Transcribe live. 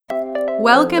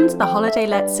Welcome to the Holiday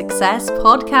Let Success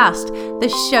podcast, the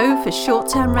show for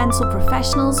short-term rental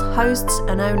professionals, hosts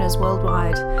and owners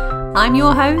worldwide. I'm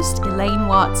your host, Elaine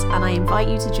Watts, and I invite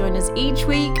you to join us each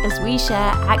week as we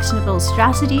share actionable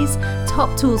strategies,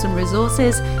 top tools and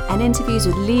resources, and interviews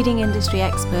with leading industry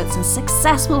experts and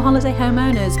successful holiday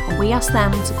homeowners. And we ask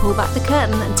them to pull back the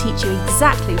curtain and teach you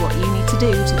exactly what you need to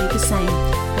do the same.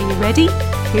 Are you ready?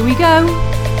 Here we go.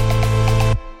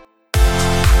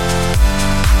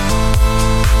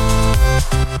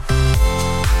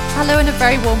 Hello and a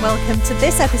very warm welcome to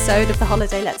this episode of the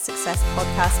Holiday Let Success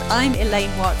podcast. I'm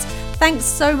Elaine Watts. Thanks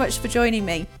so much for joining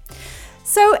me.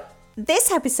 So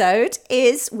this episode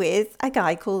is with a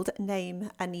guy called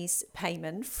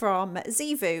Payman from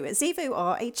Zeevou. Zeevou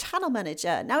are a channel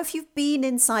manager. Now, if you've been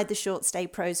inside the Short Stay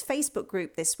Pros Facebook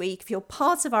group this week, if you're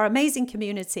part of our amazing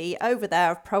community over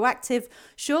there of proactive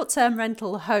short-term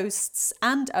rental hosts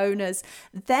and owners,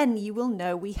 then you will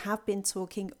know we have been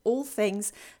talking all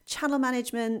things channel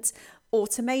management,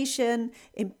 automation,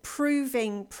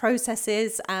 improving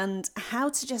processes, and how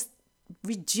to just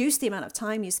reduce the amount of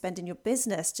time you spend in your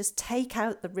business, just take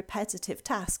out the repetitive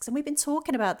tasks. And we've been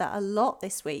talking about that a lot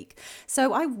this week.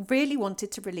 So I really wanted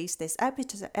to release this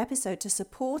episode to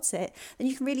support it. And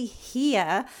you can really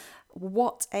hear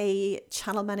what a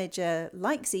channel manager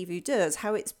like Zeevou does,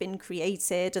 how it's been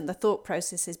created and the thought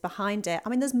processes behind it. I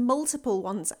mean, there's multiple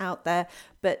ones out there,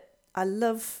 but I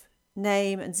love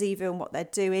Name and Zeevou and what they're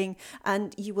doing,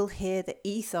 and you will hear the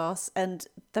ethos and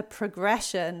the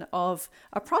progression of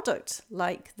a product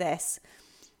like this.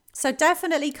 So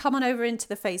definitely come on over into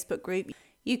the Facebook group.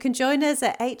 You can join us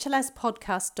at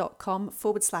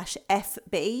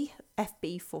hlspodcast.com/FB,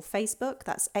 FB for Facebook.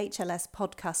 That's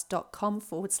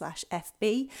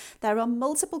hlspodcast.com/FB. There are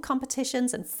multiple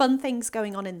competitions and fun things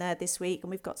going on in there this week, and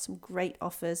we've got some great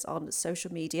offers on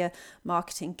social media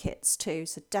marketing kits too.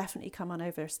 So definitely come on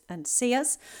over and see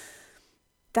us.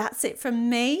 That's it from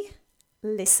me.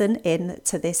 Listen in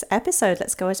to this episode.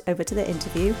 Let's go over to the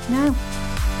interview now.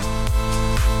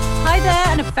 Hi there,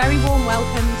 and a very warm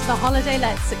welcome to the Holiday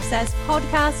Let Success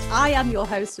podcast. I am your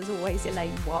host, as always,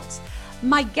 Elaine Watt.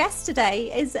 My guest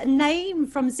today is Name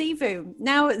from Zeevou.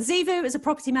 Now, Zeevou is a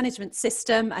property management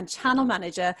system and channel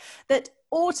manager that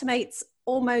automates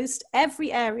almost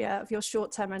every area of your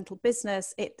short-term rental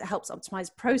business. It helps optimize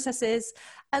processes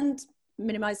and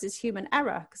minimizes human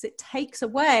error because it takes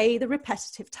away the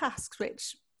repetitive tasks,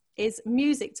 which is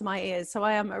music to my ears. So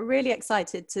I am really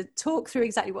excited to talk through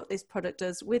exactly what this product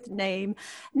does with Name.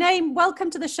 Name, welcome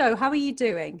to the show. How are you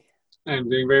doing? I'm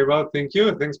doing very well. Thank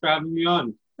you. Thanks for having me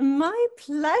on. My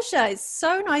pleasure. It's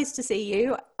so nice to see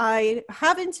you. I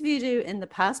have interviewed you in the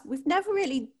past. We've never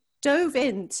really dove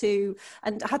into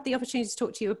and had the opportunity to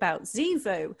talk to you about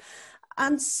Zeevou.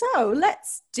 And so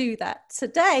let's do that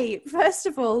today. First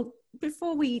of all,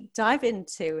 before we dive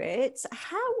into it,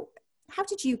 how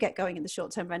did you get going in the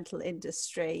short-term rental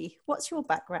industry? What's your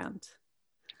background?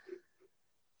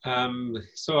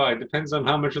 So it depends on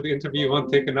how much of the interview you want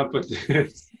taken up with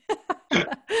this.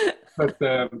 But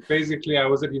basically, I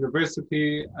was at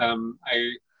university.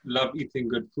 I love eating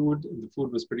good food. The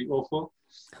food was pretty awful.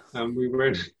 We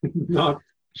were not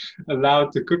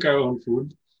allowed to cook our own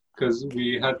food because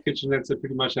we had kitchenettes that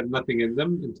pretty much had nothing in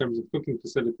them in terms of cooking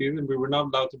facilities, and we were not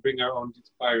allowed to bring our own due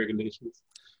to fire regulations.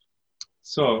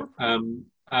 So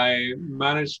I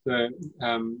managed to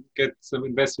get some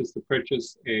investors to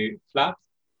purchase a flat.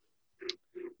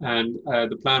 And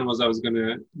the plan was I was going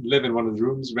to live in one of the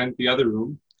rooms, rent the other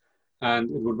room,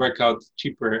 and it would work out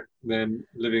cheaper than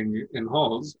living in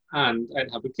halls. And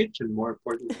I'd have a kitchen, more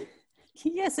importantly.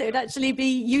 Yes, it would actually be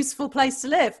a useful place to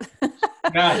live.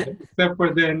 Yeah, except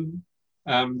for then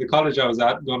the college I was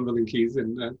at, Donville and Keys,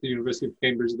 in the University of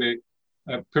Cambridge, they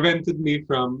prevented me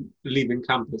from leaving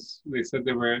campus. They said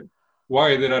they were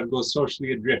worried that I'd go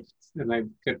socially adrift and I'd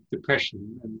get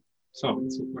depression and so on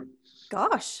and so forth.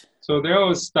 Gosh. So they're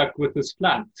always stuck with this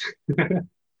flat.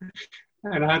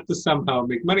 And I had to somehow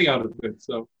make money out of it.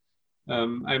 So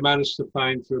I managed to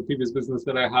find through a previous business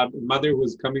that I had a mother who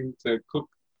was coming to cook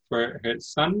for her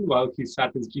son while he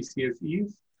sat his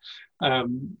GCSEs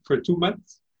for 2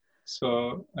 months.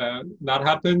 So that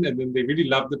happened, and then they really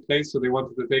loved the place, so they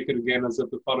wanted to take it again as of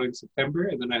the following September.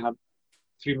 And then I had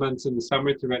 3 months in the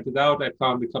summer to rent it out. I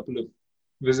found a couple of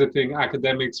visiting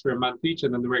academics for a month each,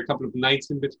 and then there were a couple of nights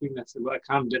in between. I said, well, I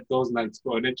can't let those nights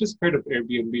go. And I just heard of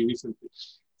Airbnb recently.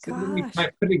 So let me try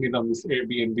putting it on this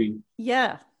Airbnb.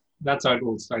 Yeah. That's how it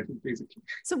all started, basically.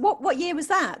 So what year was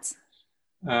that?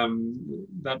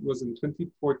 That was in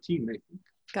 2014, I think.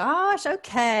 Gosh,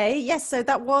 okay. Yes, so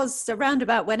that was around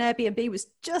about when Airbnb was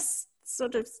just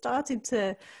sort of started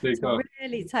to Take off.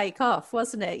 really take off,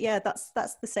 wasn't it? Yeah, that's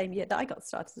the same year that I got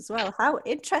started as well. How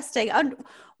interesting. And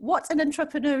what an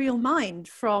entrepreneurial mind,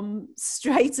 from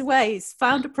straight away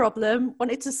found a problem,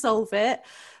 wanted to solve it,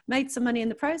 made some money in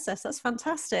the process. That's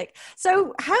fantastic.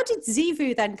 So how did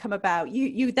Zeevoo then come about?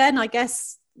 You then, I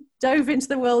guess, dove into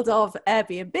the world of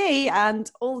Airbnb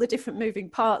and all the different moving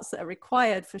parts that are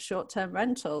required for short-term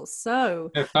rentals.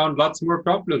 So I found lots more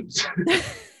problems.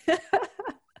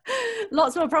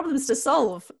 lots more problems to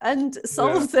solve, and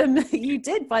solve them you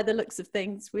did, by the looks of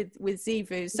things, with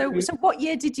Zeevoo. So what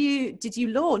year did you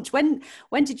launch? When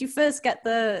did you first get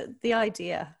the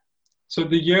idea? So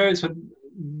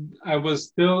I was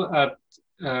still at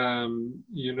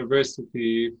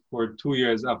university for 2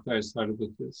 years after I started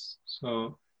with this.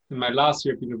 So in my last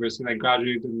year of university, I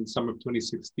graduated in the summer of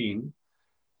 2016.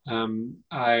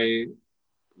 I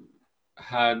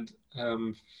had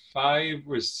 5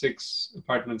 or 6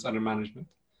 apartments under management.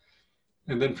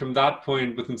 And then from that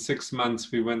point, within 6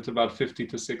 months, we went about 50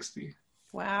 to 60.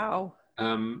 Wow.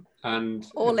 And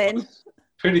all in.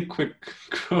 Pretty quick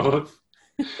growth.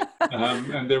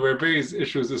 And there were various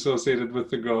issues associated with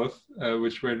the growth,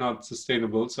 which were not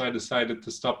sustainable. So I decided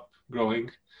to stop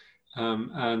growing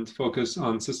and focus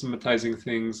on systematizing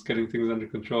things, getting things under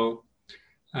control.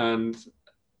 And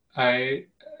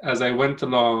as I went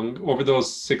along, over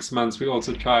those 6 months, we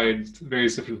also tried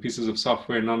various different pieces of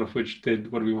software, none of which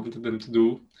did what we wanted them to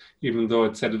do, even though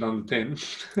it said it on the tin.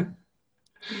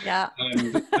 Yeah.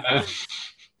 And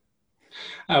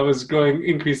I was growing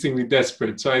increasingly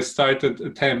desperate. So I started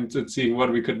attempts at seeing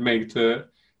what we could make to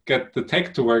get the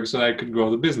tech to work so that I could grow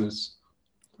the business.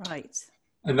 Right.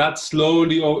 And that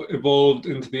slowly evolved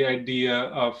into the idea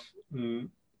of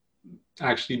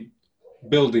actually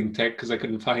building tech, because I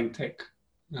couldn't find tech.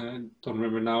 I don't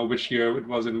remember now which year it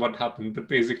was and what happened, but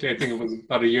basically I think it was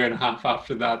about 1.5 years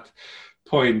after that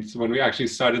point when we actually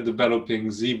started developing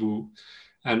Zeevoo.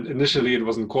 And initially it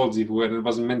wasn't called Zeevoo, and it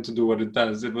wasn't meant to do what it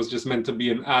does. It was just meant to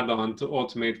be an add-on to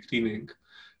automate cleaning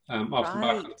off the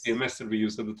back of the PMS that we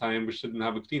used at the time, which didn't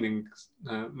have a cleaning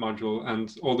module.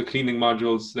 And all the cleaning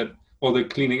modules all the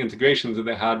cleaning integrations that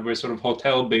they had were sort of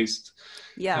hotel-based.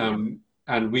 Yeah.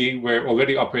 And we were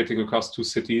already operating across 2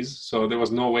 cities. So there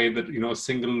was no way that, a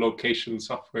single location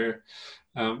software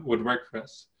would work for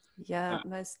us. Yeah,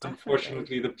 most definitely.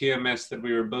 Unfortunately, the PMS that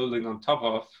we were building on top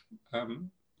of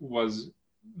was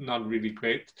not really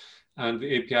great. And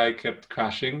the API kept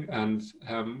crashing, and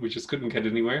we just couldn't get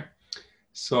anywhere.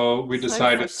 So we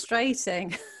decided... So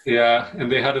frustrating. Yeah,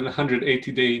 and they had a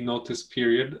 180-day notice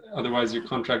period. Otherwise, your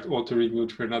contract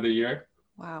auto-renewed for another year.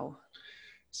 Wow.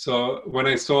 So when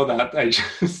I saw that, I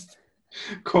just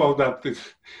called up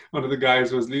one of the guys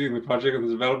who was leading the project on the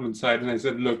development side, and I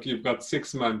said, look, you've got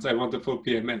 6 months. I want a full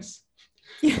PMS.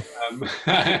 No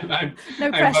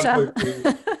pressure.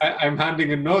 I'm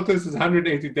handing a notice. It's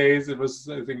 180 days. It was,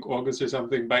 I think, August or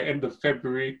something. By end of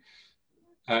February,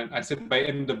 I said by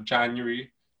end of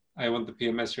January, I want the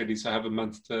PMS ready, so I have a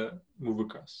month to move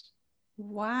across.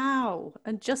 Wow.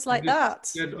 And just like that.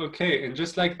 Said, okay. And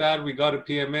just like that, we got a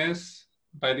PMS.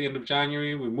 By the end of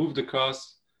January, we moved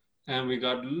across, and we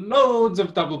got loads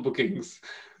of double bookings.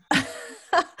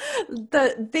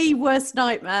 the worst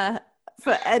nightmare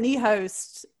for any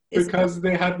host. Because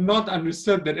they had not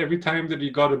understood that every time that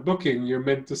you got a booking, you're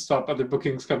meant to stop other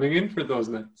bookings coming in for those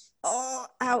nights. Oh,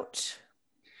 ouch.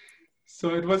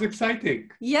 So it was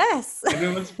exciting. Yes. And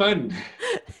it was fun.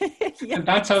 Yes. And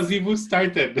that's how Zeevoo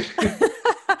started.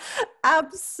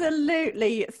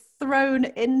 Absolutely thrown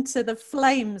into the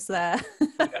flames there.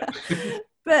 Yeah.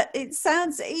 But it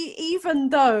sounds, even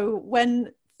though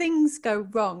when things go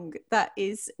wrong, that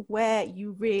is where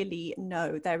you really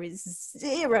know there is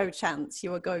zero chance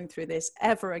you are going through this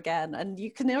ever again. And you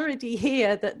can already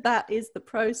hear that is the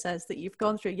process that you've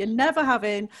gone through. You're never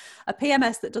having a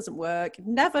PMS that doesn't work,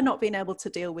 never not being able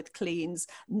to deal with cleans,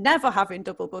 never having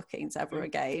double bookings ever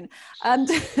again.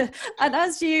 And and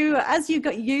as you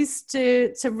got used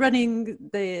to running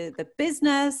the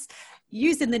business,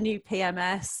 using the new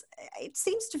PMS, it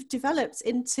seems to have developed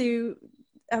into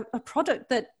a product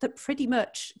that pretty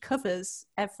much covers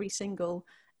every single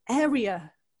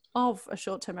area of a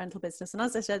short-term rental business. And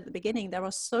as I said at the beginning, there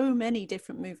are so many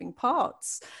different moving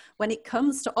parts when it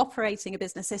comes to operating a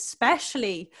business,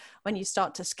 especially when you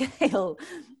start to scale,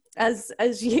 as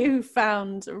you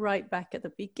found right back at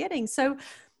the beginning. So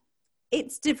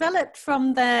it's developed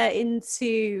from there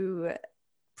into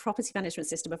property management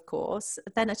system, of course,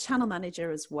 then a channel manager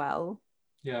as well.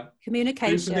 Yeah.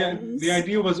 Communications. The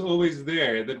idea was always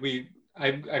there that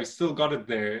I've still got it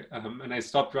there, and I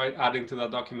stopped adding to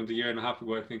that document a year and a half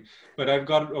ago, I think. But I've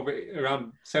got over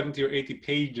around 70 or 80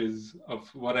 pages of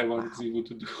what I wanted Zivu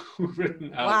to do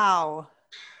written out. Wow.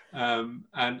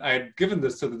 And I had given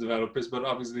this to the developers, but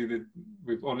obviously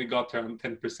we've only got around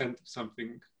 10% of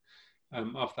something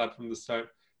of that from the start.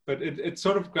 But it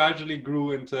sort of gradually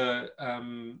grew into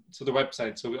so the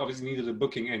website. So we obviously needed a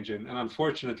booking engine, and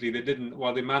unfortunately they didn't.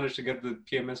 While they managed to get the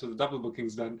PMS with the double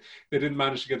bookings done, they didn't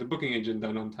manage to get the booking engine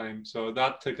done on time. So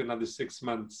that took another 6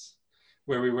 months,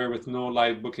 where we were with no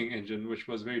live booking engine, which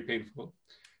was very painful.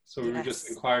 So we were just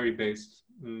inquiry based.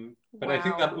 But I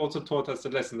think that also taught us the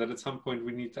lesson that at some point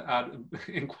we need to add an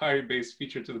inquiry based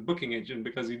feature to the booking engine,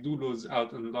 because you do lose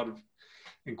out on a lot of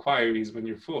inquiries when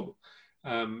you're full.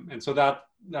 And so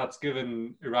that's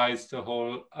given rise to a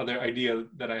whole other idea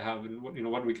that I have, and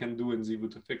what we can do in Zivu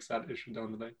to fix that issue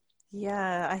down the line.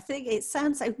 Yeah, I think it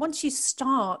sounds like once you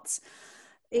start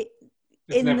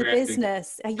in the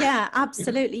business, yeah,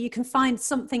 absolutely, you can find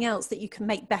something else that you can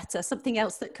make better, something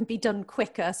else that can be done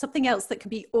quicker, something else that can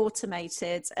be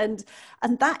automated, and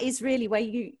that is really where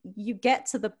you get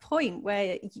to the point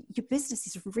where your business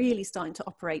is really starting to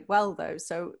operate well, though.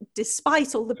 So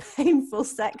despite all the painful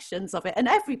sections of it, and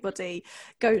everybody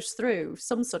goes through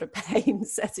some sort of pain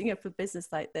setting up a business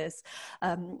like this,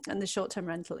 and the short-term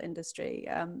rental industry,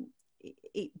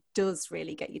 it does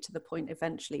really get you to the point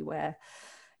eventually where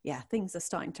things are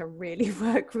starting to really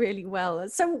work really well.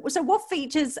 So what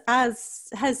features has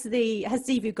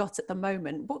Zivu got at the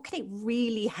moment? What can it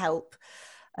really help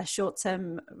a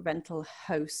short-term rental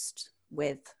host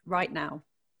with right now?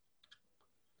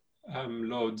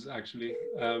 Loads, actually.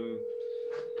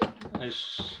 I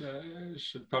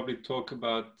should probably talk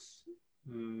about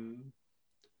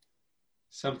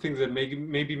some things that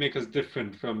maybe make us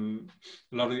different from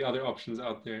a lot of the other options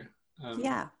out there.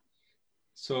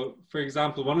 So, for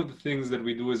example, one of the things that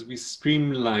we do is we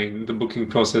streamline the booking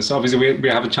process. Obviously, we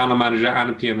have a channel manager and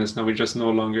a PMS now. We're just no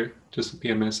longer just a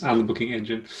PMS and the booking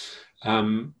engine.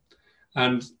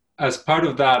 And as part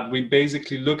of that, we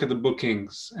basically look at the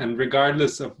bookings, and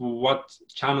regardless of what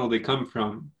channel they come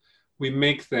from, we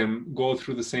make them go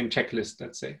through the same checklist,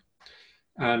 let's say.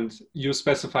 And you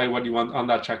specify what you want on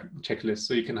that checklist.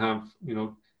 So you can have,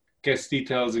 guest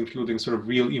details, including sort of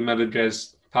real email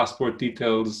address, passport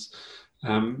details.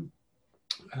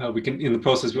 We can, in the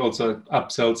process, we also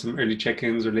upsell some early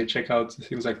check-ins or late checkouts,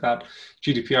 things like that.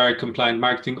 GDPR compliant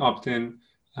marketing opt-in,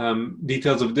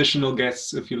 details of additional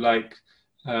guests, if you like,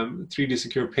 3D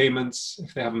secure payments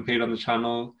if they haven't paid on the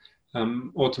channel,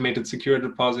 automated secure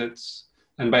deposits.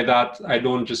 And by that, I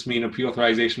don't just mean a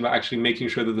pre-authorization, but actually making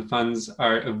sure that the funds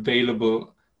are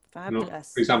available,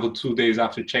 Fabulous. For example, 2 days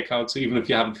after checkout. So even if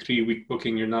you have a 3-week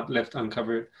booking, you're not left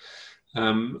uncovered.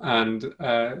 And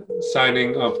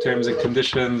signing of terms and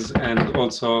conditions, and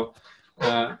also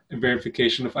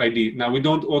verification of ID. Now, we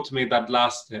don't automate that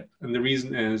last step. And the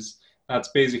reason is that's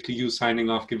basically you signing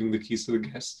off, giving the keys to the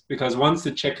guest. Because once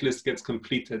the checklist gets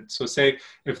completed, so say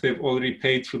if they've already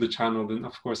paid through the channel, then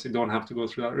of course they don't have to go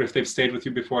through that. Or if they've stayed with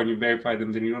you before and you verify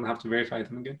them, then you don't have to verify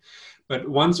them again. But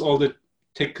once all the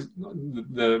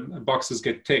boxes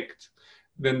get ticked,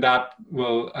 then that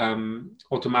will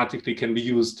automatically can be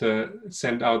used to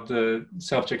send out the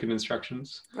self-check-in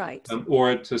instructions, right?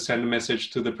 Or to send a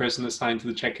message to the person assigned to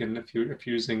the check-in if you're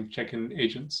using check-in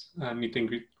agents, meet and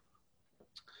greet.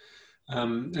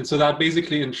 And so that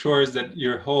basically ensures that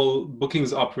your whole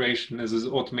bookings operation is as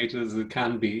automated as it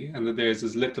can be, and that there's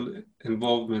as little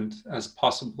involvement as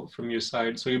possible from your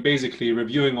side. So you're basically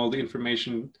reviewing all the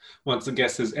information once the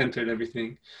guest has entered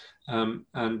everything, and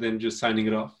then just signing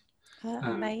it off.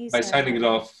 Amazing. By signing it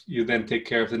off, you then take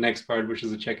care of the next part, which is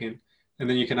the check-in. And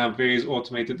then you can have various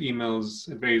automated emails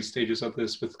at various stages of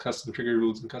this with custom trigger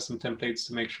rules and custom templates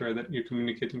to make sure that you're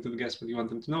communicating to the guests what you want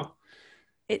them to know.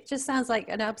 It just sounds like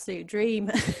an absolute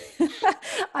dream.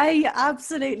 I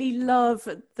absolutely love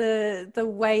the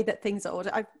way that things are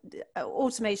ordered.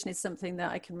 Automation is something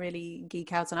that I can really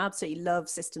geek out on. I absolutely love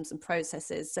systems and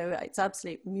processes. So it's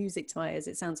absolute music to my ears.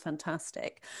 It sounds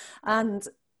fantastic. And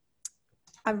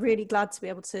I'm really glad to be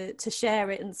able to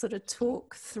share it and sort of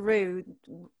talk through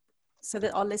so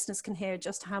that our listeners can hear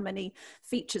just how many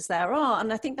features there are.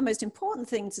 And I think the most important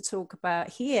thing to talk about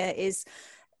here is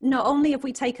not only have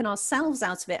we taken ourselves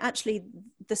out of it, actually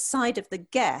the side of the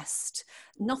guest,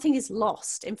 nothing is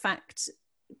lost. In fact,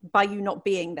 by you not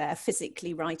being there,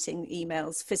 physically writing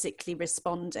emails, physically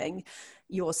responding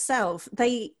yourself,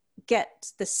 they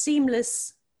get the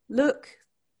seamless look,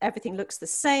 everything looks the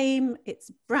same,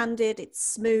 it's branded, it's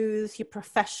smooth, you're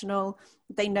professional.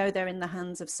 They know they're in the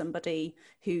hands of somebody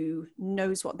who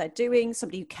knows what they're doing,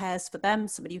 somebody who cares for them,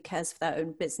 somebody who cares for their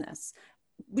own business.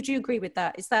 Would you agree with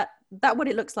that? Is that what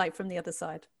it looks like from the other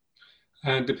side?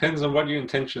 It depends on what your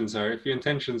intentions are. If your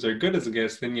intentions are good as a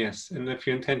guest, then yes. And if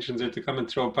your intentions are to come and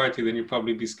throw a party, then you'll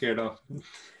probably be scared off and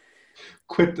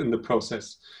quit in the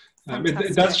process.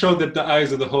 It does show that the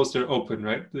eyes of the host are open,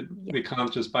 right? They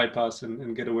can't just bypass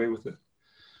and get away with it.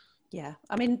 Yeah,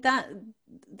 I mean, that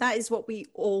is what we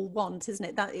all want, isn't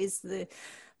it? That is the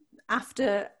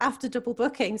after double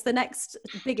bookings, the next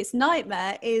biggest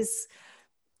nightmare is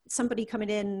somebody coming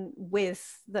in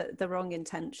with the wrong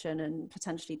intention and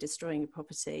potentially destroying a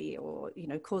property, or, you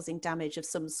know, causing damage of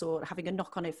some sort, having a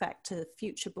knock-on effect to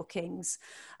future bookings,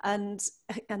 and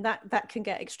that can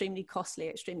get extremely costly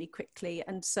extremely quickly.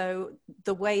 And so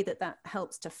the way that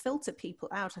helps to filter people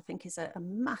out, I think, is a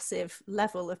massive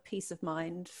level of peace of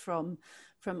mind from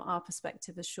our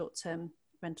perspective as short-term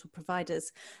rental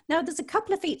providers. Now, there's a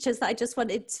couple of features that I just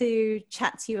wanted to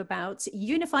chat to you about.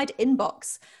 Unified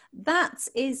inbox. That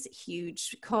is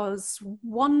huge, because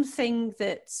one thing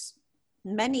that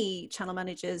many channel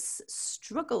managers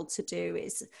struggle to do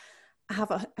is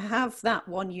have that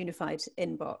one unified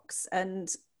inbox. And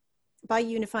by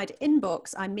unified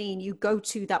inbox, I mean you go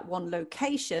to that one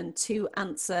location to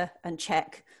answer and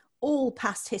check all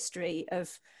past history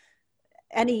of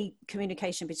any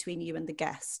communication between you and the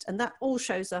guest, and that all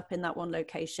shows up in that one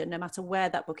location, no matter where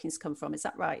that booking's come from. Is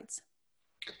that right?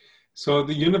 So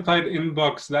the unified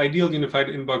inbox, the ideal unified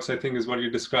inbox, I think, is what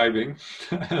you're describing.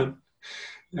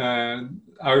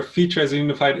 Our feature as a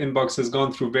unified inbox has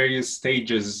gone through various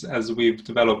stages as we've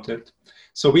developed it.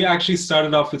 So we actually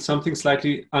started off with something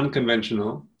slightly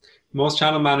unconventional. Most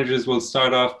channel managers will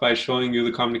start off by showing you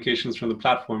the communications from the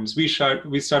platforms. We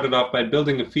started off by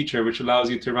building a feature which allows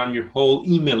you to run your whole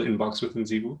email inbox within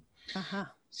Zeevou. Uh-huh.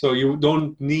 So you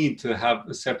don't need to have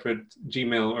a separate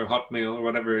Gmail or Hotmail or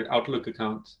whatever Outlook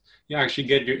account. You actually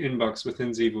get your inbox within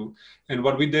Zeevou. And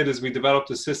what we did is we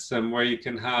developed a system where you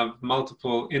can have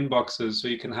multiple inboxes. So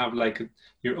you can have like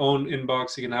your own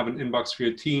inbox, you can have an inbox for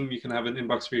your team, you can have an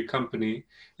inbox for your company,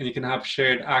 and you can have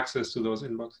shared access to those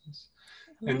inboxes.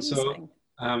 Amazing. And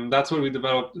so that's what we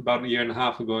developed about a year and a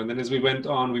half ago. And then as we went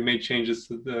on, we made changes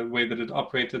to the way that it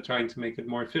operated, trying to make it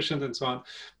more efficient and so on.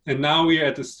 And now we're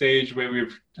at the stage where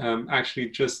we're actually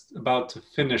just about to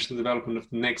finish the development of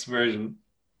the next version.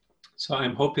 So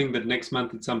I'm hoping that next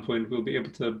month at some point, we'll be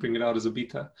able to bring it out as a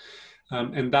beta.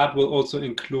 And that will also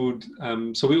include,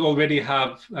 so we already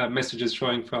have messages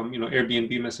showing from,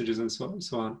 Airbnb messages and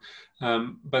so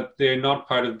on, but they're not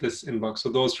part of this inbox. So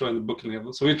those show in the booking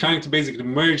level. So we're trying to basically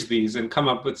merge these and come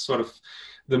up with sort of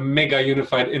the mega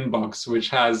unified inbox, which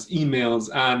has emails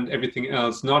and everything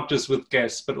else, not just with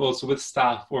guests, but also with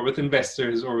staff or with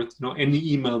investors or with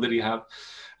any email that you have.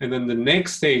 And then the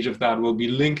next stage of that will be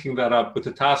linking that up with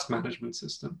a task management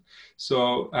system.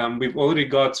 So we've already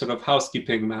got sort of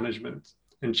housekeeping management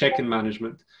and check-in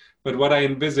management. But what I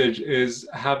envisage is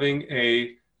having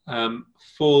a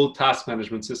full task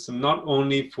management system, not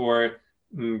only for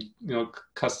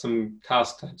custom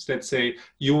task types. Let's say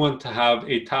you want to have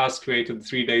a task created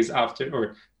 3 days after,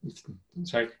 or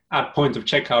at point of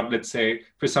checkout, let's say,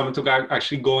 for someone to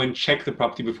actually go and check the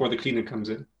property before the cleaner comes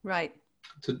in. Right.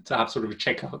 To have sort of a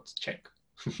checkout check,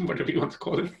 whatever you want to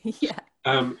call it. Yeah.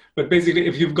 But basically,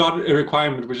 if you've got a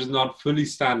requirement which is not fully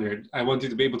standard, I want you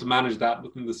to be able to manage that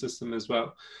within the system as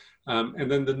well. And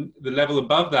then the level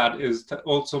above that is to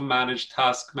also manage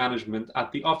task management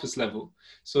at the office level.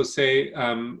 So say,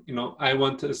 I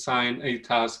want to assign a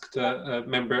task to a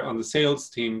member on the sales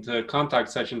team to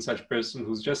contact such and such person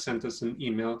who's just sent us an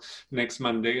email next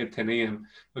Monday at 10 a.m.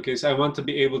 Okay, so I want to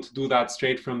be able to do that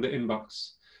straight from the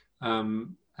inbox.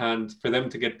 And for them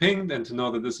to get pinged and to know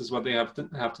that this is what they have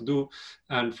to do,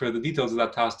 and for the details of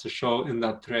that task to show in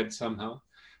that thread somehow.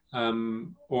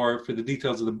 Or for the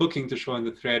details of the booking to show in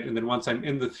the thread. And then once I'm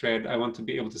in the thread, I want to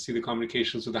be able to see the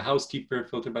communications with the housekeeper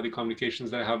filtered by the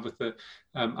communications that I have with the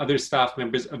other staff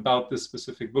members about this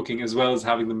specific booking, as well as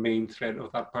having the main thread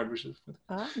of that partnership.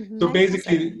 So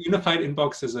basically, unified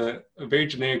inbox is a very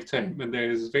generic term, and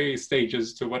there's various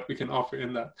stages to what we can offer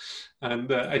in that.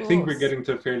 And I think we're getting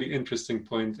to a fairly interesting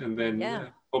point, and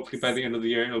then hopefully by the end of the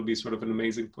year, it'll be sort of an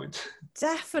amazing point.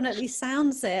 Definitely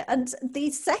sounds it. And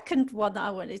the second one that I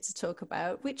wanted to talk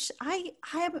about, which I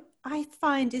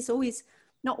find is always,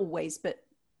 not always, but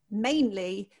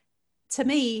mainly to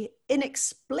me,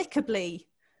 inexplicably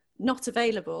not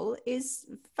available, is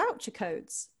voucher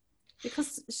codes.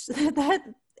 Because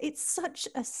it's such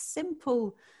a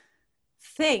simple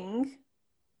thing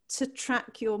to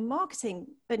track your marketing,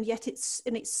 and yet it's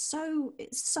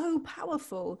so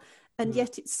powerful, and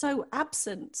yet it's so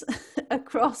absent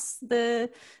across the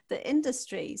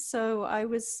industry. So I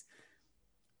was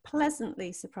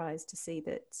pleasantly surprised to see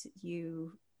that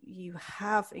you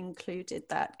have included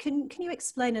that. Can you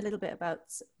explain a little bit about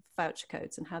voucher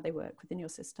codes and how they work within your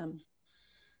system?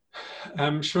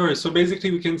 Sure. So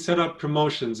basically, we can set up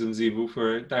promotions in Zevo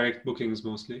for direct bookings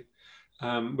mostly,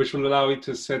 which will allow you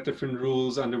to set different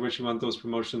rules under which you want those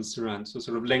promotions to run. So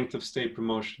sort of length of stay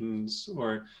promotions,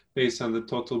 or based on the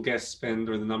total guest spend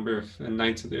or the number of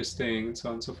nights that they're staying, and so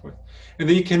on and so forth. And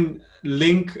then you can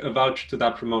link a voucher to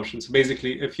that promotion. So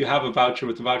basically, if you have a voucher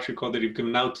with a voucher code that you've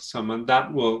given out to someone,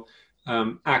 that will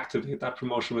activate that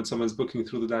promotion when someone's booking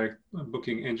through the direct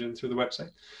booking engine through the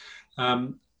website.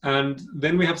 And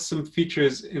then we have some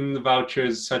features in the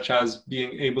vouchers, such as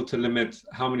being able to limit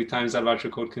how many times that voucher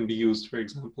code can be used, for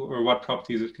example, or what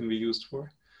properties it can be used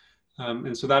for.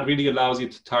 And so that really allows you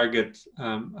to target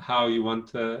how you want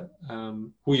to,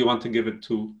 who you want to give it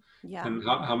to, and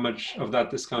how much of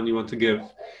that discount you want to give.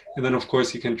 And then, of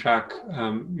course, you can track,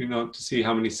 to see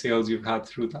how many sales you've had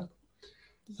through that.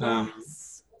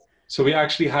 Yes. So we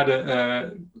actually had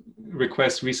a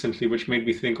request recently, which made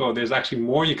me think, oh, there's actually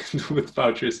more you can do with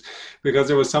vouchers, because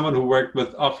there was someone who worked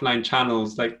with offline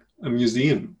channels, like a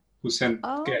museum, who sent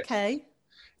guests. Okay.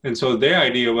 And so their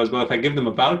idea was, well, if I give them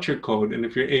a voucher code, and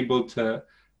if you're able to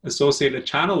associate a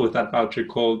channel with that voucher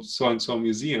code, so-and-so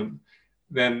museum,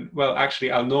 then, well,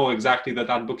 actually, I'll know exactly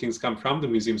that booking's come from the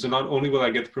museum. So not only will I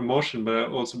get the promotion, but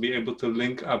I'll also be able to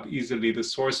link up easily the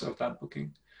source of that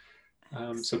booking.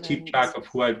 So keep track of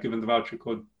who I've given the voucher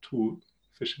code to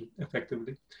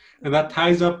effectively. And that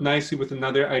ties up nicely with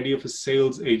another idea of a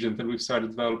sales agent that we've started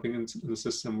developing in the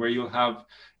system, where you'll have,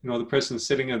 the person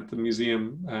sitting at the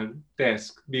museum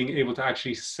desk being able to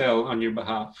actually sell on your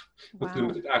behalf with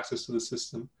limited access to the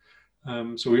system.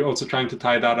 So we're also trying to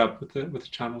tie that up with the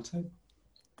channel type.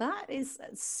 That is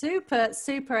super,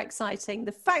 super exciting.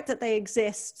 The fact that they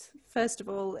exist, first of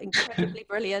all, incredibly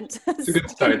brilliant. It's a good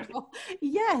start.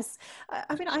 Yes.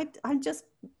 I mean, I'm just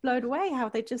blown away how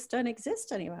they just don't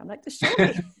exist anywhere. I'm like,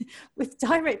 surely, with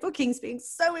direct bookings being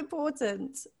so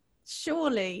important,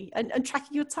 surely, and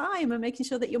tracking your time and making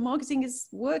sure that your marketing is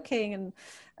working. And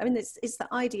I mean, it's the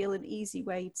ideal and easy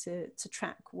way to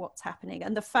track what's happening.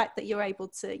 And the fact that you're able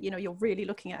to, you're really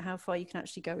looking at how far you can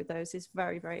actually go with those is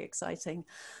very, very exciting.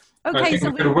 Okay,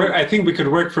 I think we could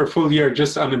work for a full year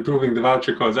just on improving the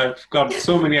voucher codes. I've got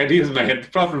so many ideas in my head. The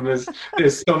problem is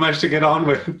there's so much to get on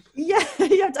with. Yeah,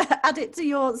 you have to add it to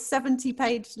your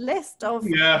 70-page list of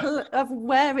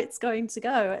where it's going to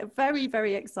go. Very,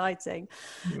 very exciting.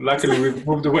 Luckily, we've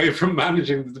moved away from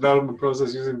managing the development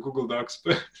process using Google Docs.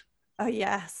 But oh,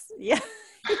 yes. Yeah.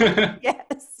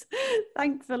 Yes.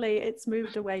 Thankfully, it's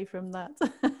moved away from that.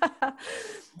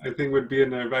 I think we'd be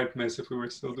in a right mess if we were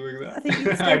still doing that. I think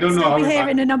you'd still be here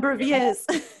in a number of years.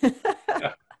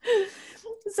 Yeah.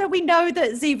 So we know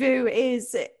that Zevo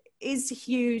is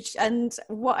huge, and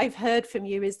what I've heard from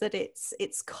you is that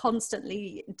it's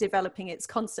constantly developing, it's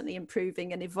constantly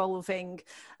improving and evolving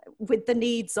with the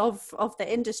needs of the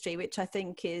industry, which I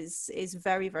think is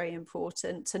very, very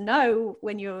important to know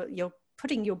when you're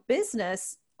putting your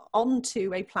business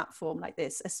onto a platform like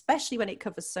this, especially when it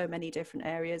covers so many different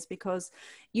areas, because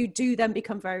you do then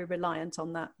become very reliant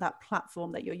on that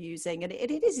platform that you're using. And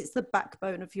it's the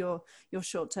backbone of your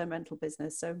short-term rental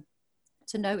business. So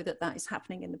to know that is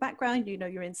happening in the background,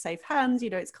 you're in safe hands,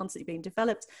 it's constantly being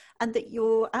developed, and that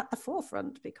you're at the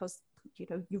forefront because,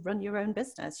 you run your own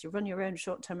business, you run your own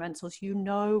short-term rentals,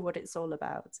 what it's all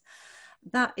about.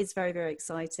 That is very, very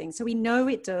exciting. So we know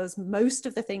it does most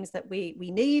of the things that we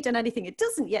need, and anything it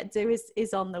doesn't yet do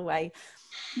is on the way.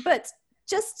 But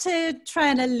just to try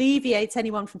and alleviate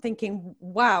anyone from thinking,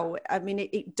 wow, I mean,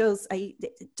 it does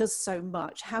so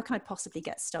much. How can I possibly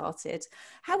get started?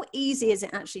 How easy is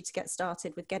it actually to get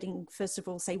started with getting, first of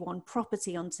all, say one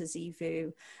property onto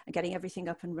Zevo and getting everything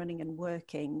up and running and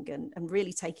working and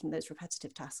really taking those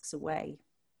repetitive tasks away?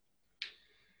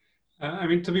 I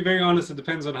mean, to be very honest, it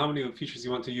depends on how many of the features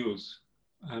you want to use.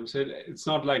 So it's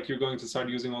not like you're going to start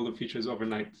using all the features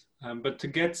overnight. But to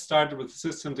get started with the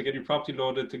system, to get your property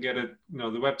loaded, to get it, the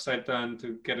website done,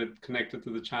 to get it connected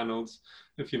to the channels,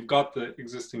 if you've got the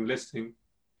existing listing,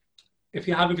 if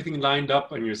you have everything lined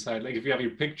up on your site, like if you have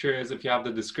your pictures, if you have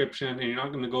the description, and you're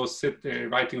not going to go sit there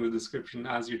writing the description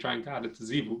as you're trying to add it to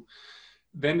Zevo,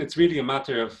 then it's really a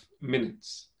matter of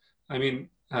minutes. I mean,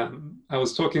 I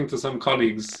was talking to some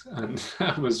colleagues and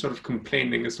I was sort of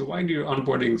complaining as to why do your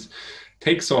onboardings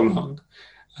take so long?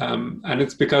 And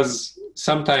it's because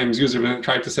sometimes users, when they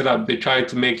try to set up, they try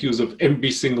to make use of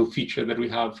every single feature that we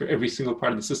have for every single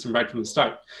part of the system right from the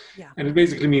start. Yeah. And it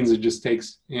basically means it just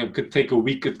takes, it could take a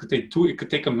week, it could take 2, it could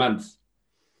take a month.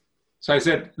 So I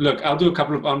said, look, I'll do a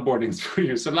couple of onboardings for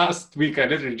you. So last week, I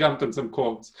literally jumped on some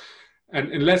calls.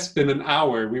 And in less than an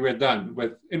hour, we were done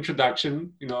with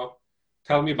introduction,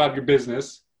 tell me about your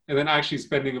business, and then actually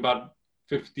spending about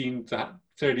 15 to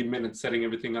 30 minutes setting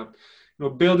everything up.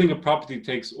 Building a property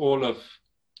takes all of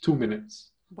 2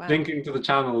 minutes. Wow. Linking to the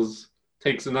channels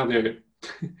takes another,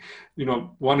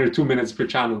 1 or 2 minutes per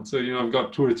channel. So, I've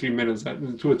got 2 or 3 minutes,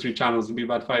 2 or 3 channels would be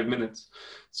about 5 minutes.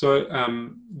 So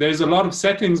there's a lot of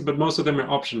settings, but most of them are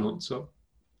optional. So,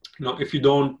 if you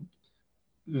don't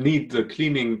need the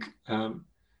cleaning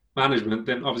management,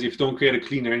 then obviously if you don't create a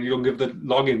cleaner and you don't give the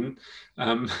login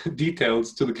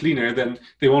details to the cleaner, then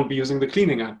they won't be using the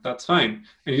cleaning app. That's fine.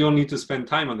 And you don't need to spend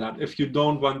time on that. If you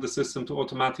don't want the system to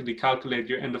automatically calculate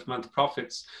your end of month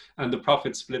profits and the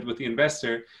profit split with the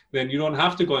investor, then you don't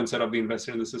have to go and set up the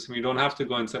investor in the system. You don't have to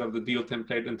go and set up the deal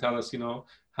template and tell us,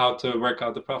 how to work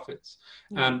out the profits.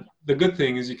 And the good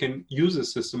thing is you can use a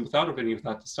system without any of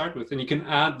that to start with, and you can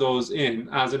add those in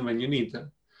as and when you need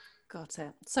them. Got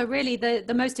it. So really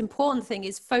the most important thing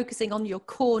is focusing on your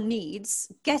core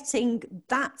needs, getting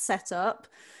that set up,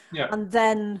 and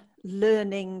then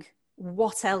learning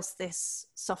what else this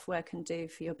software can do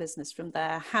for your business from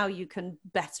there, how you can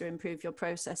better improve your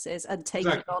processes and take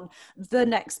it on the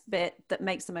next bit that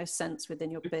makes the most sense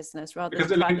within your business rather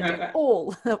than trying to do it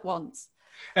all at once.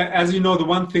 As you know, the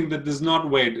one thing that does not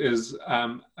wait is,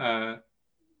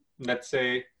 let's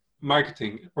say,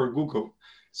 marketing or Google.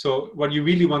 So what you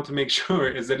really want to make sure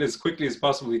is that as quickly as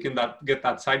possible, you can get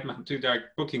that sitemap to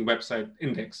direct booking website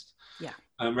indexed. Yeah.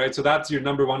 Right. So that's your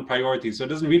number one priority. So it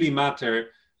doesn't really matter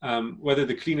whether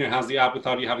the cleaner has the app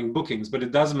without you having bookings, but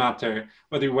it does matter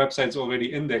whether your website's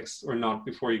already indexed or not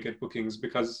before you get bookings,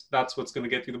 because that's what's going to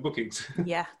get you the bookings.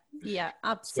 Yeah,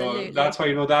 absolutely. So that's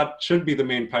why, that should be the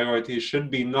main priority. It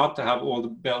should be not to have all the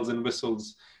bells and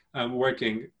whistles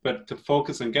working, but to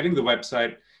focus on getting the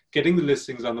website, getting the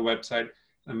listings on the website,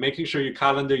 and making sure your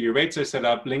calendar, your rates are set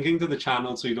up, linking to the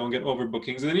channel so you don't get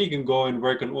overbookings. And then you can go and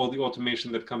work on all the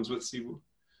automation that comes with Sivu.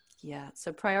 Yeah,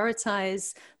 so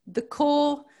prioritize the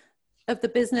core of the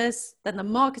business, then the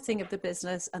marketing of the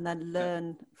business, and then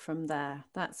learn from there.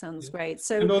 That sounds great.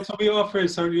 So, and also we offer,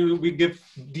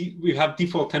 we have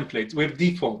default templates. We have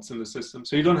defaults in the system,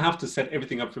 so you don't have to set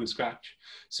everything up from scratch.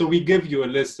 So we give you a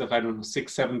list of,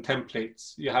 6, 7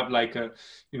 templates. You have like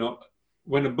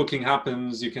when a booking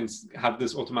happens, you can have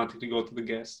this automatically go to the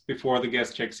guest. Before the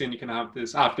guest checks in, you can have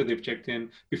this after they've checked in,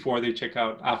 before they check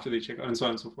out, after they check out, and so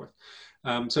on and so forth.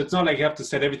 So it's not like you have to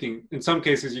set everything. In some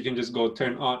cases, you can just go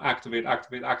turn on, activate,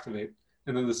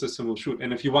 and then the system will shoot.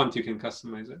 And if you want, you can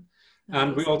customize it. Nice.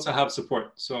 And we also have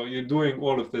support. So you're doing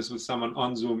all of this with someone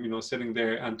on Zoom, sitting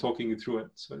there and talking you through it.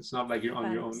 So it's not like you're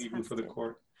on your own, even for the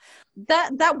core.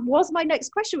 That was my next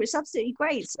question, which is absolutely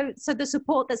great. So the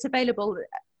support that's available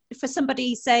for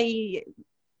somebody, say,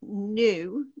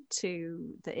 new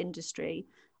to the industry,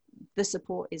 the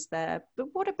support is there. But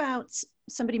what about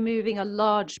somebody moving a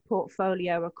large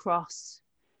portfolio across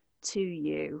to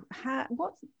you?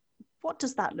 What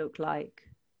does that look like?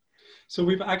 So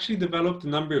we've actually developed a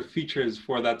number of features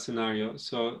for that scenario.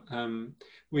 So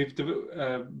we've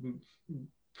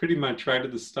pretty much right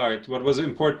at the start, what was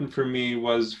important for me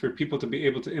was for people to be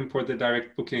able to import the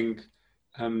direct booking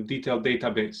detailed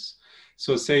database.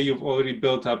 So say you've already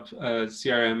built up a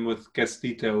CRM with guest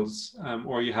details,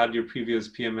 or you had your previous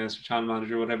PMS or channel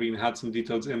manager, whatever, you had some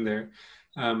details in there.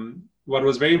 What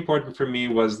was very important for me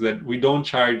was that we don't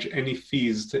charge any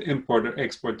fees to import or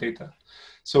export data.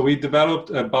 So we developed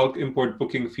a bulk import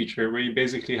booking feature where you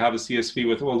basically have a CSV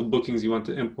with all the bookings you want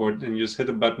to import, and you just hit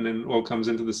a button and it all comes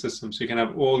into the system. So you can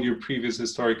have all your previous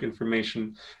historic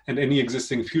information and any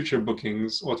existing future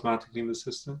bookings automatically in the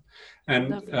system.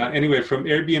 And anyway, from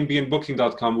Airbnb and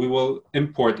Booking.com, we will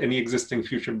import any existing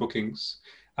future bookings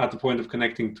at the point of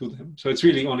connecting to them. So it's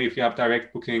really only if you have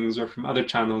direct bookings or from other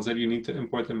channels that you need to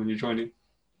import them when you're joining.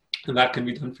 And that can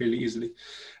be done fairly easily.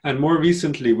 And more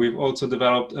recently, we've also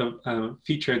developed a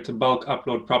feature to bulk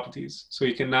upload properties. So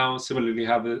you can now similarly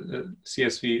have a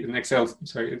CSV, an Excel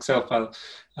file,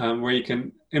 where you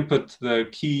can input the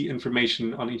key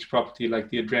information on each property, like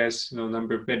the address,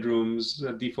 number of bedrooms,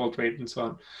 default rate, and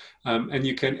so on. And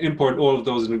you can import all of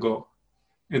those in a go.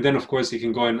 And then, of course, you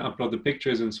can go and upload the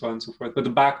pictures and so on and so forth. But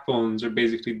the backbones are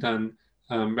basically done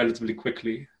relatively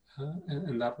quickly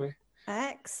in that way.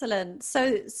 Excellent.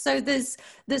 So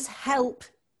there's help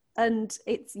And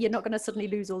you're not going to suddenly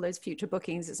lose all those future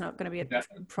bookings. It's not going to be a Yeah.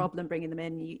 problem bringing them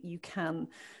in. You can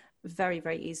very,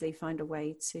 very easily find a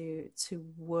way to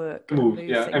work and move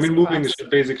Yeah. I things mean, moving is across.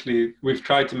 basically, we've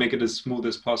tried to make it as smooth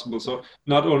as possible. So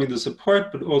not only the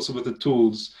support, but also with the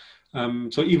tools.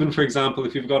 So even, for example,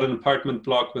 if you've got an apartment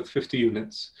block with 50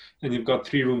 units and you've got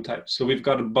 3 room types, so we've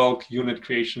got a bulk unit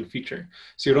creation feature.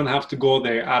 So you don't have to go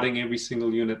there adding every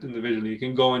single unit individually. You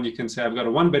can go and you can say, I've got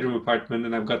a 1-bedroom apartment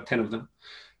and I've got 10 of them.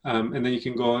 And then you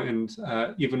can go and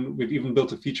we've even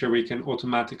built a feature where you can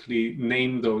automatically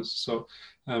name those. So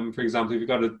for example, if you've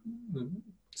got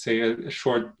a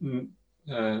short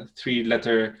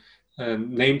 3-letter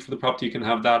name for the property, you can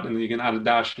have that, and then you can add a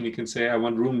dash and you can say, I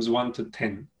want rooms 1 to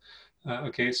 10.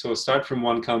 Okay, so start from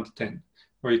 1, count to 10.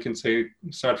 Or you can say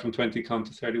start from 20, count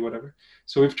to 30, whatever.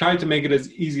 So we've tried to make it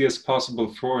as easy as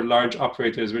possible for large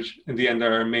operators, which in the end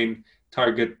are our main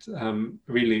target,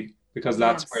 really, because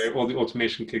that's where all the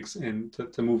automation kicks in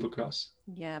to move across.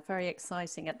 Yeah, very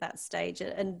exciting at that stage,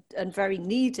 and very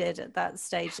needed at that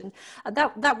stage. And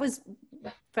that was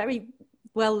very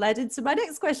well led into my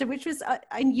next question, which was,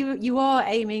 you are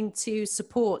aiming to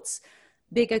support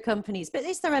bigger companies, but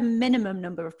is there a minimum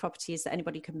number of properties that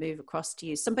anybody can move across to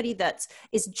you? Somebody that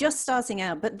is just starting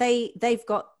out, but they've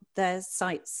got their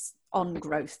sights on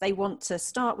growth. They want to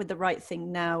start with the right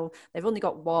thing now. They've only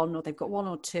got 1, or they've got 1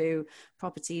 or 2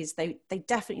 properties. They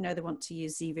definitely know they want to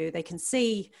use Zeevou. They can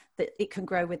see that it can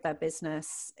grow with their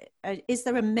business. Is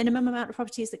there a minimum amount of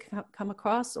properties that can come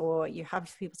across, or you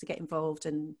have people to get involved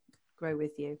and grow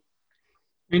with you?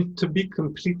 I mean, to be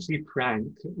completely frank,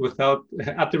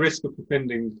 at the risk of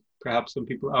offending perhaps some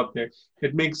people out there,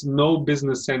 it makes no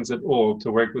business sense at all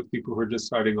to work with people who are just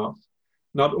starting off.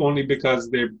 Not only because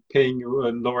they're paying you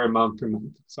a lower amount per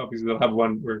month, so obviously they'll have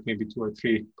 1 or maybe 2 or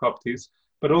 3 properties,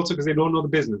 but also because they don't know the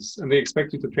business and they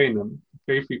expect you to train them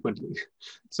very frequently.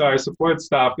 So our support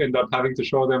staff end up having to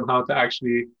show them how to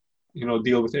actually,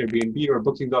 deal with Airbnb or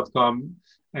Booking.com,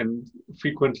 and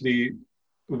frequently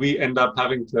we end up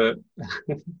having to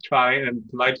try and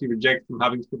politely reject from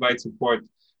having to provide support,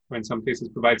 or in some cases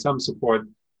provide some support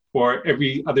for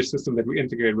every other system that we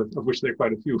integrate with, of which there are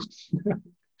quite a few.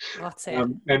 That's it.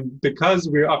 And because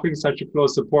we're offering such a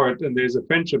close support and there's a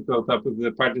friendship built up with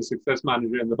the partner success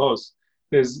manager and the host,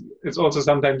 it's also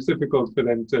sometimes difficult for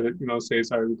them to say,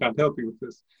 sorry, we can't help you with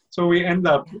this. So we end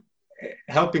up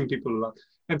helping people a lot.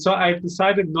 And so I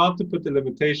decided not to put the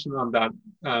limitation on that,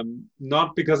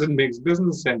 not because it makes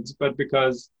business sense, but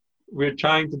because we're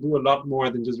trying to do a lot more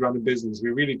than just run a business.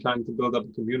 We're really trying to build up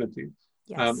a community.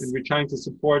 And we're trying to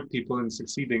support people in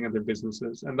succeeding in their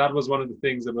businesses. And that was one of the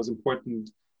things that was important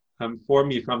for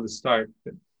me from the start.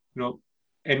 That,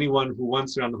 anyone who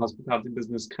wants to run a hospitality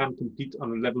business can compete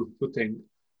on a level footing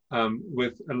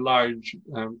with a large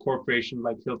corporation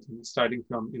like Hilton, starting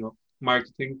from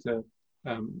marketing to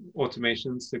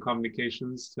automations to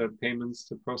communications to payments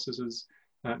to processes,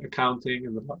 accounting,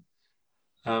 and the like.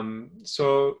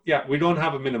 So yeah, we don't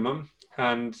have a minimum,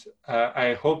 and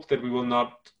I hope that we will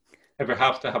not ever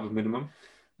have to have a minimum.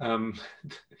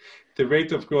 The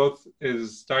rate of growth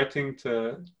is starting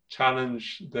to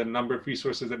challenge the number of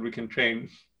resources that we can train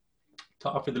to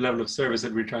offer the level of service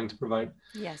that we're trying to provide.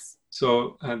 Yes.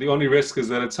 So the only risk is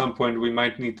that at some point we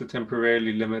might need to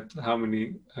temporarily limit how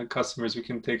many customers we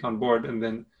can take on board, and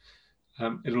then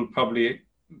it'll probably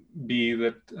be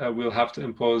that we'll have to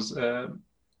impose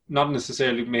not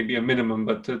necessarily maybe a minimum,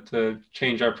 but to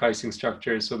change our pricing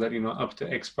structure so that up to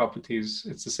X properties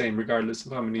it's the same regardless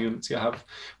of how many units you have,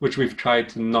 which we've tried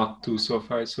to not do so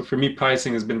far. So for me,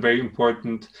 pricing has been very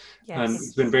important. Yes. And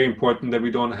it's been very important that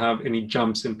we don't have any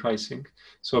jumps in pricing.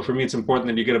 So for me, it's important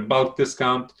that you get a bulk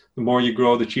discount. The more you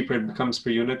grow, the cheaper it becomes per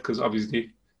unit, because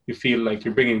obviously you feel like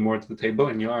you're bringing more to the table,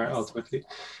 and you are ultimately.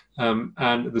 And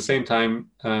at the same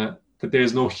time, that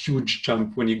there's no huge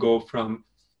jump when you go from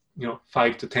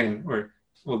 5 to 10, or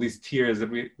all these tiers that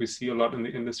we see a lot in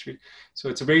the industry. So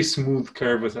it's a very smooth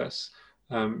curve with us.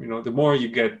 The more you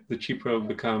get, the cheaper it'll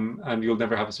become, and you'll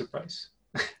never have a surprise.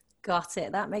 Got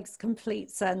it. That makes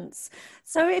complete sense.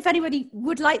 So if anybody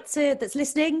would like to, that's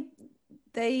listening,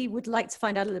 they would like to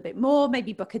find out a little bit more,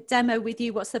 maybe book a demo with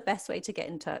you, what's the best way to get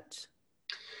in touch?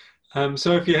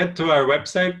 So if you head to our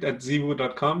website at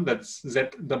zeevou.com, that's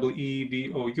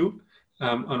ZEEVOU.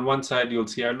 On one side, you'll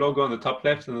see our logo on the top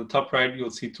left, and on the top right,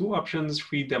 you'll see 2 options: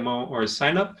 free demo or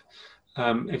sign up.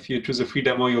 If you choose a free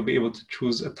demo, you'll be able to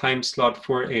choose a time slot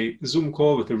for a Zoom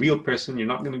call with a real person. You're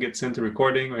not going to get sent a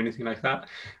recording or anything like that.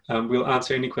 We'll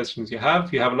answer any questions you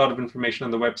have. You have a lot of information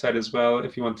on the website as well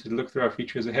if you want to look through our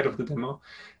features ahead of the demo.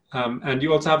 And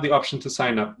you also have the option to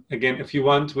sign up. Again, if you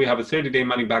want, we have a 30-day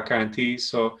money-back guarantee.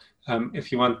 So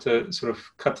if you want to sort of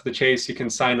cut to the chase, you can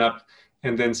sign up,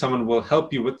 and then someone will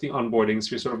help you with the onboarding.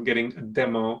 So you're sort of getting a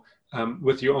demo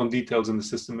with your own details in the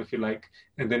system, if you like.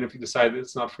 And then if you decide that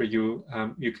it's not for you,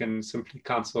 you can simply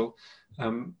cancel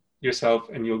yourself,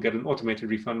 and you'll get an automated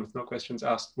refund with no questions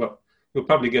asked. Well, you'll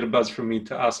probably get a buzz from me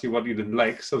to ask you what you didn't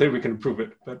like, so that we can prove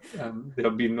it. But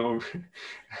there'll be no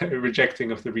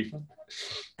rejecting of the refund.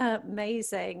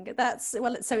 Amazing.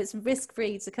 So it's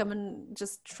risk-free to come and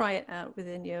just try it out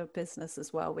within your business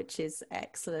as well, which is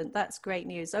excellent. That's great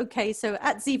news. Okay, so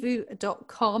at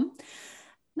zeevou.com.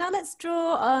 Now let's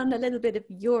draw on a little bit of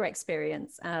your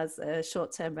experience as a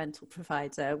short-term rental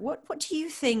provider. What do you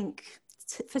think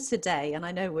for today? And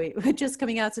I know we're just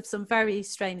coming out of some very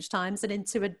strange times and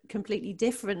into a completely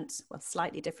different,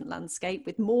 slightly different landscape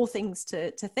with more things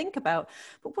to think about.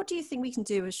 But what do you think we can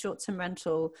do as short-term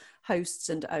rental hosts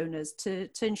and owners to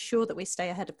ensure that we stay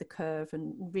ahead of the curve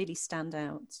and really stand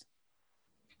out?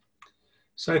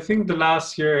 So I think the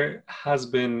last year has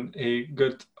been a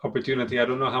good opportunity. I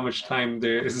don't know how much time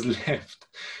there is left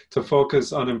to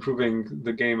focus on improving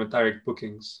the game at direct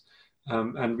bookings,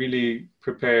 and really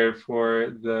prepare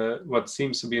for what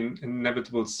seems to be an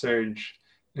inevitable surge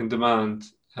in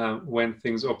demand when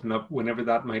things open up, whenever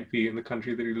that might be in the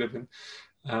country that you live in.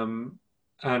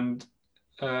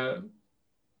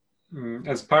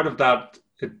 As part of that,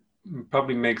 it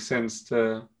probably makes sense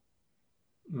to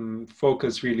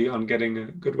focus really on getting a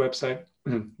good website,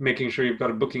 making sure you've got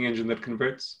a booking engine that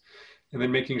converts, and then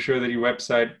making sure that your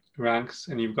website ranks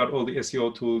and you've got all the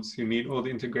SEO tools you need, all the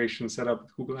integration set up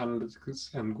with Google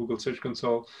Analytics and Google Search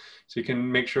Console, so you can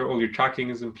make sure all your tracking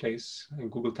is in place, and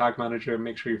Google Tag Manager,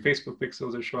 make sure your Facebook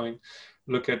pixels are showing,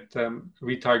 look at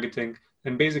retargeting,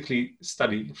 and basically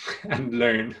study and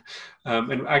learn.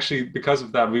 And actually, because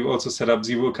of that, we've also set up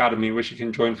Zeevou Academy, which you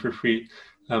can join for free.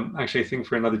 Actually, I think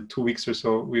for another 2 weeks or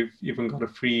so, we've even got a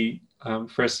free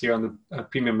first year on the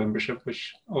premium membership,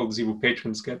 which all the Zeevou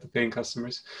patrons get, the paying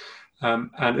customers.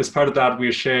 And as part of that,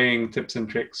 we're sharing tips and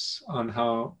tricks on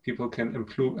how people can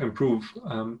improve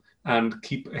and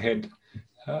keep ahead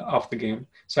of the game.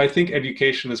 So I think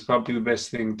education is probably the best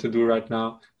thing to do right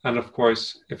now. And of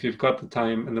course, if you've got the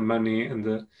time and the money and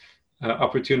the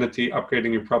opportunity,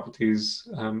 upgrading your properties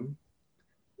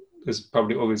is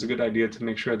probably always a good idea to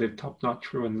make sure they're top notch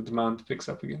for when the demand picks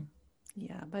up again.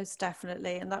 Yeah, most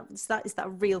definitely. And that is that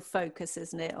real focus,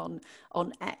 isn't it, on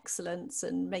excellence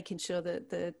and making sure that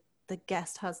the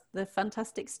guest has the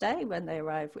fantastic stay when they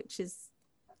arrive, which is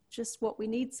just what we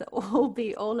need to all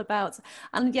be all about.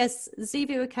 And yes,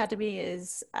 Zeevou Academy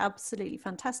is absolutely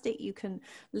fantastic. You can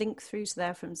link through to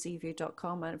there from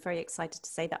zeevou.com. I'm very excited to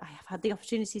say that I have had the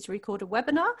opportunity to record a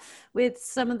webinar with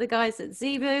some of the guys at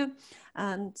Zeevou,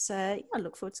 and I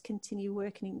look forward to continue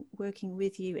working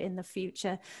with you in the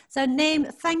future. So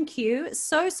Naeem, thank you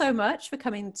so much for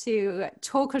coming to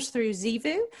talk us through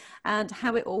Zeevou and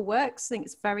how it all works. I think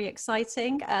it's very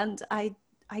exciting, and I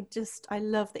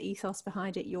love the ethos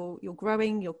behind it. You're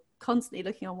growing, you're constantly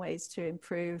looking on ways to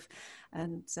improve,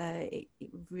 and it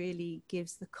really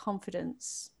gives the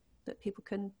confidence that people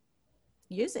can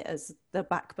use it as the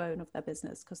backbone of their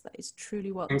business, because that is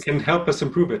truly what... And can help us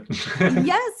improve it.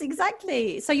 Yes,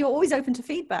 exactly. So you're always open to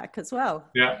feedback as well.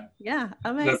 Yeah,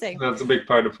 amazing. That's a big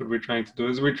part of what we're trying to do,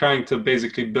 is we're trying to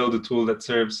basically build a tool that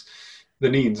serves the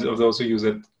needs of those who use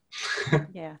it.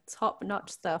 Yeah, top-notch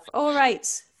stuff. All right.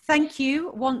 Thank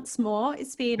you once more.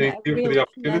 It's been a real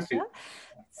pleasure.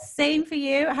 Same for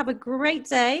you. Have a great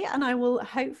day, and I will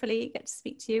hopefully get to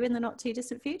speak to you in the not too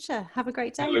distant future. Have a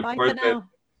great day. Bye for now.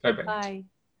 Bye-bye. Bye.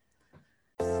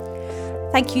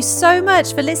 Thank you so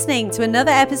much for listening to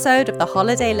another episode of the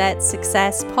Holiday Let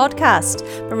Success podcast.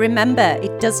 But remember,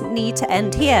 it doesn't need to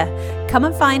end here. Come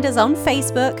and find us on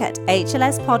Facebook at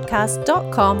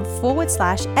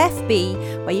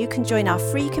hlspodcast.com/FB, where you can join our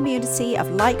free community of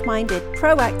like-minded,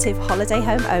 proactive holiday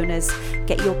home owners.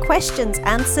 Get your questions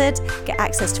answered, get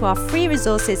access to our free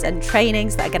resources and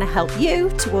trainings that are going to help you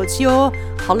towards your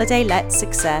Holiday Let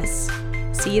success.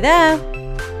 See you there.